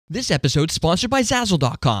This episode's sponsored by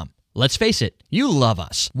Zazzle.com. Let's face it, you love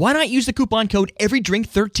us. Why not use the coupon code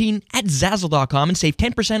EVERYDRINK13 at Zazzle.com and save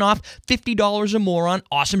 10% off $50 or more on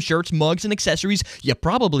awesome shirts, mugs, and accessories you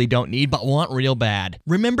probably don't need but want real bad.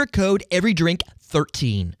 Remember code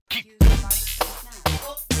EVERYDRINK13.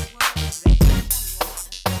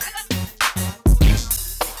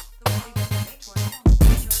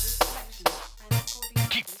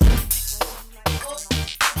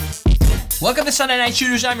 Welcome to Sunday Night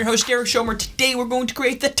Shooters. I'm your host, Derek Schomer. Today we're going to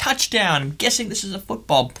create the touchdown. I'm guessing this is a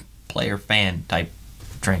football player fan type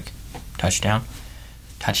drink. Touchdown.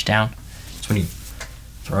 Touchdown. It's when you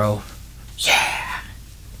throw. Yeah.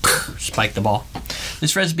 Spike the ball.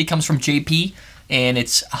 This recipe comes from JP, and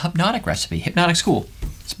it's a hpnotiq recipe. hpnotiq's cool.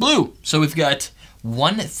 It's blue. So we've got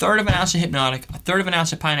 1/3 of an ounce of hpnotiq, 1/3 of an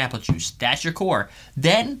ounce of pineapple juice. That's your core.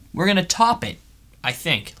 Then we're going to top it, I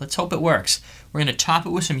think. Let's hope it works. We're going to top it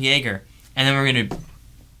with some Jaeger. And then we're going to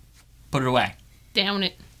put it away. Down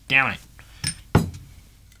it. Down it.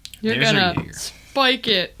 You're going to spike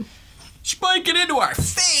it. Spike it into our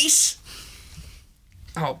face.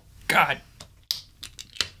 Oh, God.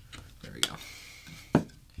 There we go. I'm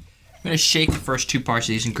going to shake the first two parts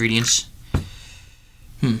of these ingredients.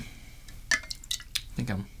 I think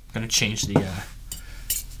I'm going to change the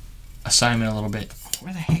assignment a little bit.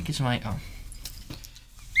 Where the heck is my... Oh.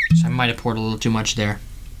 So I might have poured a little too much there.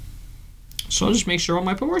 So I'll just make sure all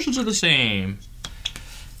my proportions are the same.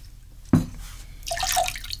 There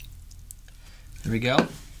we go. Kind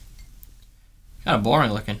of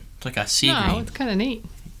boring looking. It's like a sea green. No, it's kind of neat.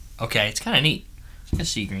 Okay, it's kind of neat. It's like a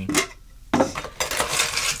sea green.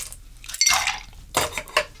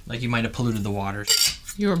 Like you might have polluted the waters.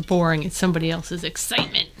 You're boring at somebody else's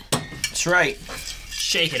excitement. That's right.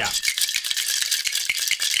 Shake it up.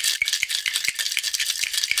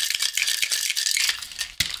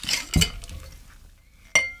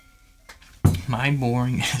 My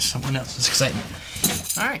boring is someone else's excitement.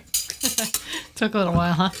 All right. Took a little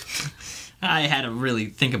while, huh? I had to really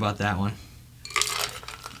think about that one.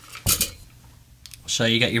 So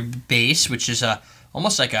you got your base, which is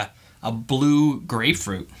almost like a blue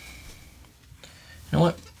grapefruit. You know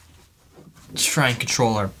what? Let's try and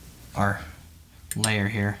control our layer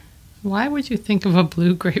here. Why would you think of a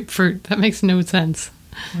blue grapefruit? That makes no sense.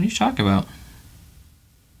 What are you talking about?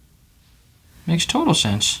 Makes total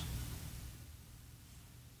sense.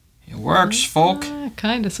 It works, folk.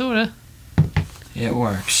 Kinda, sorta. It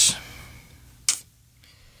works.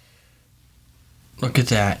 Look at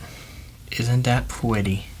that. Isn't that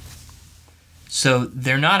pretty? So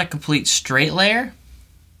they're not a complete straight layer,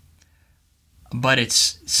 but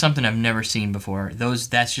it's something I've never seen before.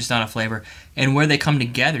 That's just not a flavor. And where they come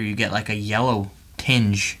together, you get like a yellow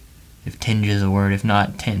tinge. If tinge is a word, if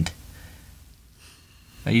not tint.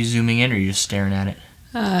 Are you zooming in or are you just staring at it?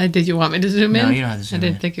 Did you want me to zoom in? No, you don't have to zoom in. I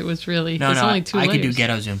didn't think it was really... No, There's only two I layers. could do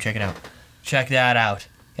ghetto zoom. Check it out. Check that out.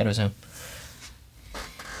 Ghetto zoom.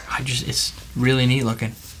 It's really neat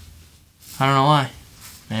looking. I don't know why.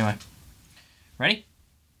 Anyway. Ready?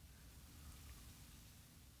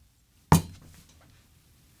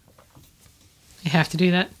 You have to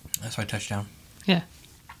do that? That's my touchdown. Yeah.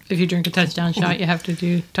 If you drink a touchdown shot, you have to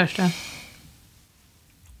do touchdown.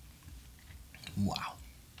 Wow.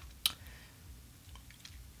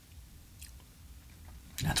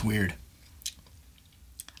 That's weird.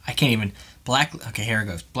 I can't even... Okay, here it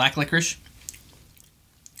goes. Black licorice.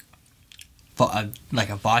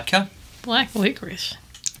 Like a vodka. Black licorice.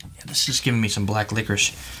 Yeah, this is giving me some black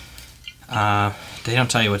licorice. They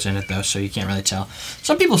don't tell you what's in it, though, so you can't really tell.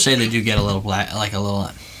 Some people say they do get a little black, like a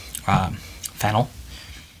little fennel.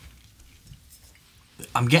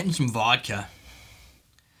 I'm getting some vodka.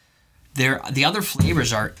 The other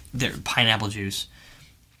flavors are pineapple juice.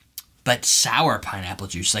 But sour pineapple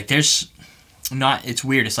juice. Like it's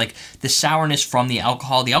weird. It's like the sourness from the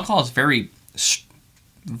alcohol. The alcohol is very,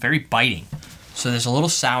 very biting. So there's a little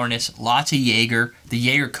sourness, lots of Jaeger. The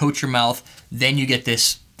Jaeger coats your mouth. Then you get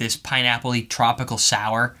this pineapple-y tropical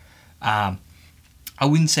sour. I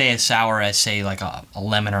wouldn't say as sour as, say, like a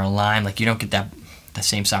lemon or a lime. Like you don't get the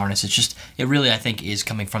same sourness. It's just, it really, I think, is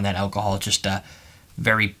coming from that alcohol. It's just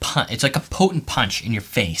it's like a potent punch in your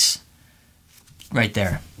face. Right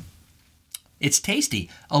there. It's tasty.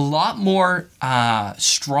 A lot more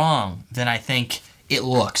strong than I think it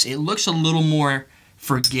looks. It looks a little more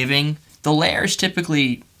forgiving. The layers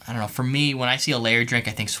typically, I don't know, for me, when I see a layered drink,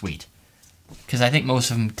 I think sweet. Because I think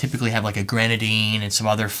most of them typically have like a grenadine and some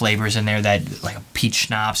other flavors in there that, like a peach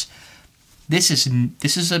schnapps. It's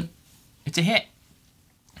a hit.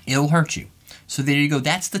 It'll hurt you. So there you go.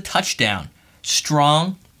 That's the touchdown.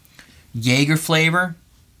 Strong Jaeger flavor,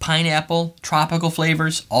 pineapple, tropical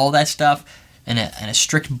flavors, all that stuff, and a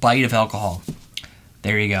strict bite of alcohol.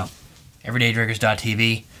 There you go.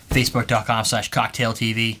 EverydayDrinkers.tv,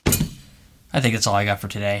 Facebook.com/cocktailtv. I think that's all I got for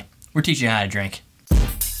today. We're teaching you how to drink.